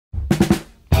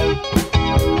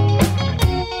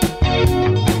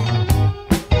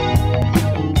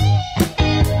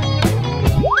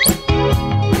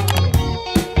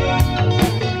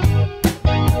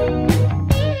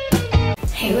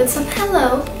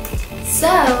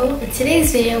So, for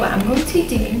today's video, what I'm going to be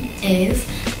doing is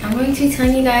I'm going to be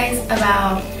telling you guys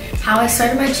about how I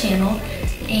started my channel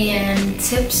and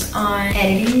tips on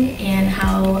editing and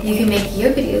how you can make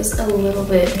your videos a little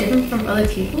bit different from other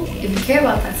people. If you care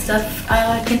about that stuff,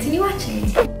 continue watching.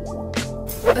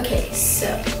 Okay, so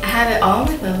I have it all on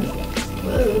my phone.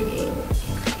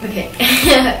 Whoa. Okay,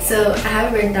 so I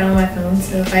have it written down on my phone,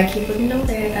 so if I keep looking over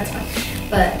there, that's fine.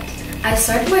 But I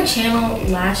started my channel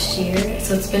last year,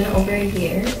 so it's been over a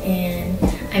year, and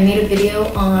I made a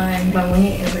video on my 1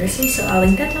 year anniversary, so I'll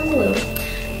link that down below.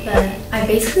 But I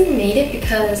basically made it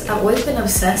because I've always been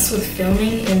obsessed with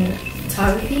filming and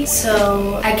photography,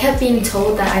 so I kept being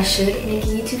told that I should make a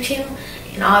YouTube channel,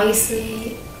 and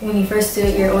obviously when you first do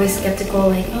it, you're always skeptical,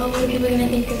 like, oh, what are people gonna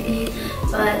think of me?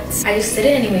 But I just did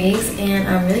it anyways, and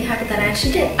I'm really happy that I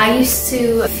actually did. I used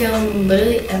to film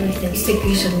literally everything. I used to take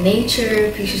pictures of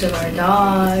nature, pictures of our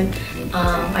dog.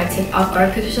 I take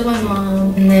off-guard pictures of my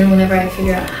mom. And then whenever I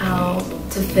figured out how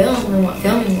to film and what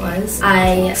filming was,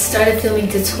 I started filming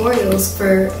tutorials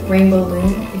for Rainbow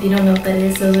Loom. If you don't know what that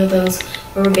is, those are those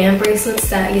rubber band bracelets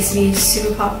that used to be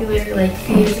super popular like a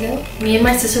few years ago. Me and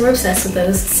my sister were obsessed with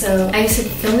those, so I used to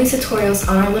film these tutorials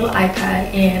on our little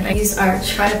iPad, and I used our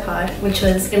tripod, which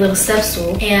was a little step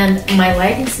stool, and my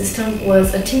lighting system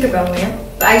was a Tinkerbell lamp.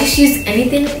 But I just used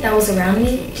anything that was around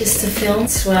me just to film.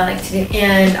 That's what I like to do.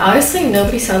 And obviously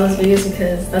nobody saw those videos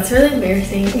because that's really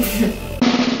embarrassing.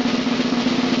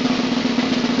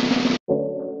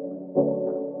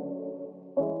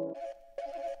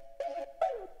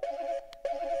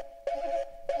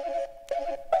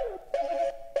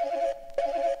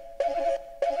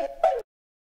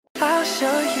 I'll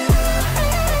show you.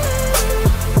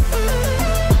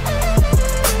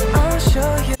 I'll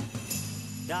show you.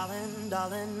 Darling,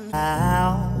 darling,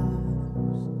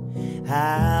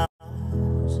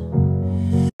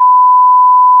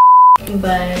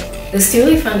 But it was still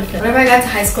really fun to film. Whenever I got to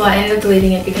high school, I ended up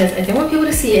deleting it because I didn't want people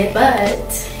to see it,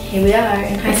 but here we are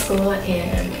in high school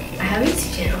and I have a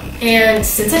YouTube channel. And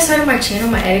since I started my channel,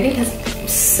 my editing has been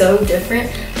so different.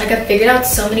 Like, I figured out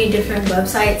so many different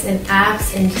websites and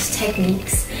apps and just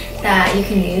techniques that you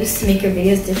can use to make your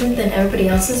videos different than everybody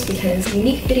else's, because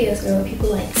unique videos are what people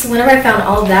like. So whenever I found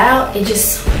all that out, it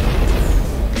just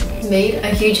made a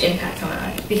huge impact on my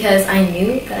life, because I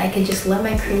knew that I could just let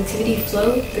my creativity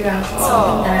flow throughout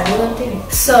something that I really love doing.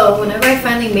 So whenever I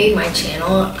finally made my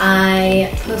channel,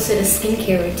 I posted a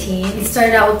skincare routine. It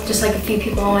started out with just like a few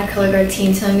people on my color guard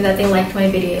team telling me that they liked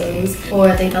my videos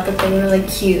or they thought that they were really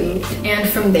cute. And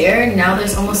from there, now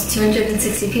there's almost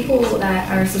 260 people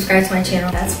that are subscribed to my channel.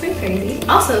 That's pretty crazy.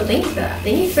 Also, thank you for that.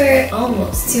 Thank you for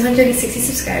almost 260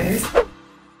 subscribers.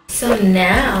 So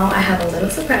now I have a little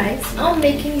surprise. I'm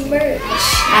making merch.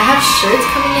 I have shirts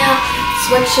coming out,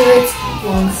 sweatshirts,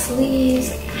 long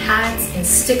sleeves, hats, and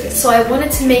stickers. So I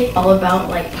wanted to make all about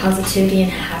like positivity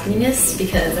and happiness,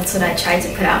 because that's what I tried to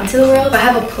put out into the world. I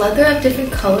have a plethora of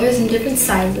different colors and different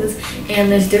sizes,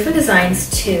 and there's different designs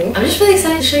too. I'm just really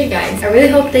excited to show you guys. I really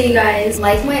hope that you guys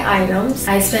like my items.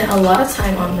 I spent a lot of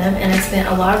time on them, and I spent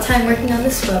a lot of time working on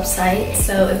this website.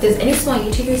 So if there's any small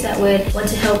YouTubers that would want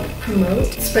to help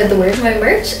promote, spread the word of my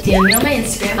merch, DM me on my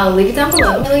Instagram. I'll leave it down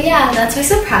below. So yeah, that's my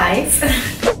surprise.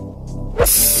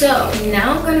 So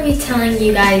now I'm going to be telling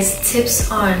you guys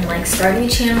tips on like starting a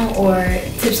channel, or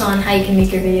tips on how you can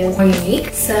make your videos more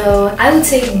unique. So I would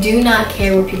say do not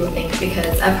care what people think,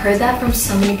 because I've heard that from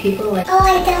so many people, like, oh,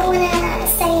 I don't want to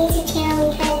start a YouTube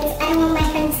channel because I don't want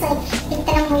my friends to like think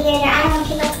that I'm weird, or I don't want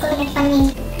people to go make fun of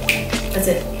me. that's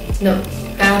it. No, I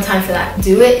don't have time for that.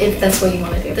 Do it if that's what you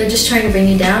want to do. They're just trying to bring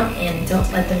you down, and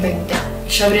don't let them bring you down.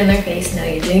 Shove it in their face. No,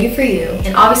 you're doing it for you.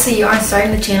 And obviously you aren't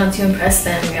starting the channel to impress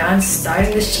them. You aren't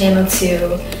starting this channel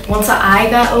to... Once I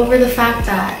got over the fact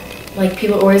that like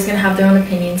people are always gonna have their own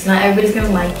opinions, not everybody's gonna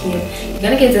like you, you're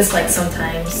gonna get disliked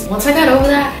sometimes. Once I got over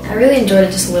that, I really enjoyed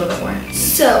it just a little bit more.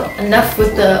 So enough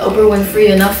with the Oprah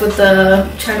Winfrey, enough with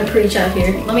the trying to preach out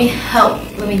here. Let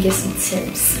me give some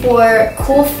tips. For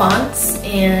cool fonts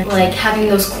and like having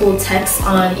those cool texts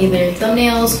on either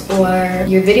thumbnails or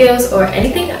your videos or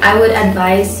anything, I would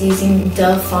advise using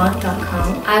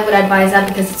dovefont.com. I would advise that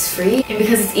because it's free and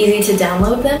because it's easy to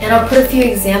download them. And I'll put a few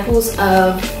examples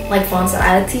of like fonts that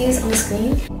I like to use on the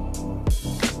screen.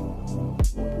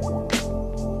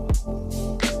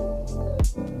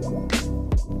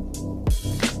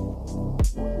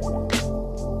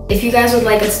 If you guys would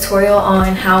like a tutorial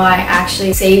on how I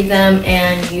actually save them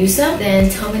and use them, then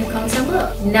tell me in the comments down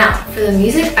below. Now, for the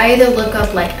music, I either look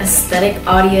up like aesthetic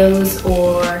audios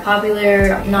or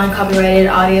popular non-copyrighted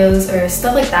audios or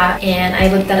stuff like that, and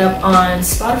I look that up on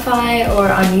Spotify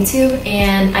or on YouTube,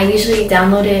 and I usually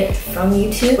download it from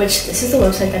YouTube, which this is the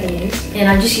website that I use, and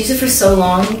I've just used it for so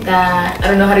long that I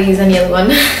don't know how to use any other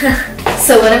one.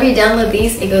 So whenever you download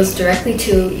these, it goes directly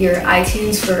to your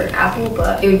iTunes for Apple,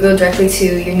 but it would go directly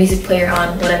to your music player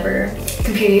on whatever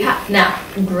computer you have. Now,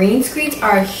 green screens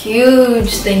are a huge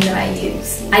thing that I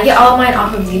use. I get all of mine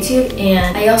off of YouTube,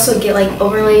 and I also get like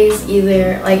overlays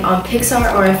either like on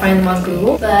Pixar or I find them on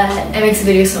Google, but it makes the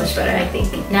video so much better, I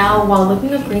think. Now, while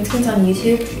looking up green screens on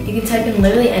YouTube, you can type in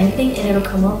literally anything and it'll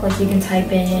come up. Like you can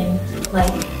type in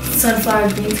like sunflower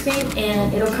green screen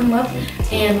and it'll come up,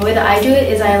 and the way that I do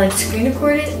it is I like screen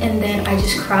record it and then I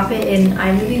just crop it in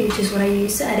iMovie, which is what I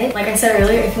use to edit. Like I said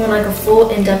earlier, if you want like a full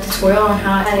in-depth tutorial on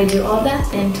how I do all of that,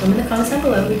 then tell me in the comments down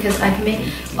below, because I can make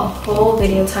a whole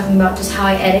video talking about just how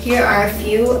I edit. Here are a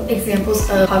few examples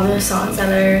of popular songs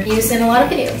that are used in a lot of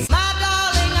videos.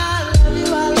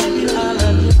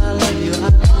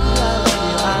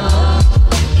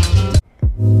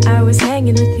 I was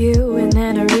hanging with you and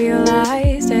then I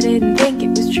realized I didn't think it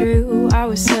was true. I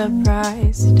was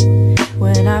surprised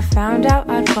when I found out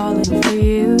I'd fallen for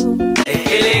you.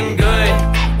 Feeling good,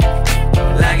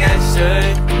 like I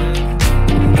should.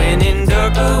 When in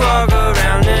dark, I walk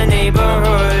around the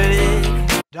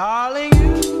neighborhood. Darling,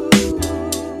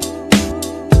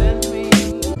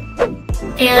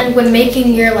 And when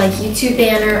making your like YouTube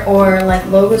banner or like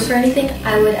logos for anything,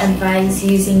 I would advise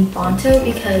using Fonto,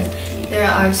 because there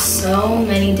are so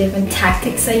many different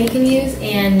tactics that you can use,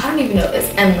 and I don't even know, it's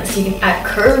endless. You can add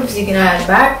curves, you can add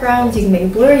backgrounds, you can make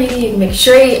it blurry, you can make it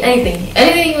straight,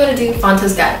 anything you want to do,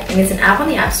 Fonto's got it. And it's an app on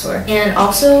the App Store. And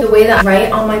also the way that I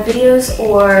write on my videos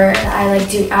or I like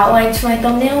do outlines for my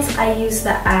thumbnails, I use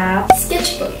the app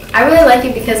Sketchbook. I really like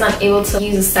it because I'm able to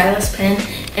use a stylus pen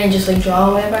and just like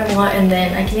draw whatever I want, and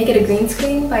then I can make it a green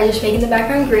screen by just making the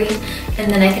background green,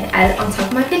 and then I can add it on top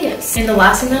of my videos. And the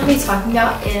last thing that I'll be talking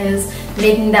about is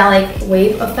making that like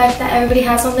wave effect that everybody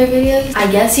has on their videos. I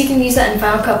guess you can use that in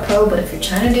Final Cut Pro, but if you're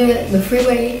trying to do it the free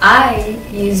way, I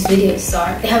use Video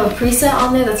Star. They have a preset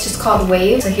on there that's just called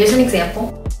Wave. So here's an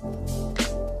example.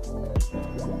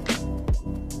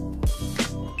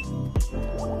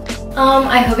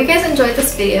 I hope you guys enjoyed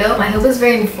this video. I hope it's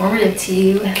very informative to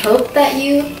you. I hope that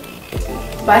you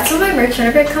buy some of my merch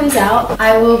whenever it comes out.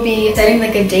 I will be setting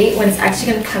like a date when it's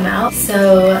actually going to come out,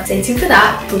 so stay tuned for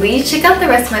that. Please check out the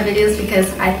rest of my videos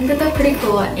because I think that they're pretty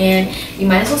cool, and you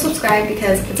might as well subscribe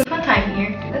because it's a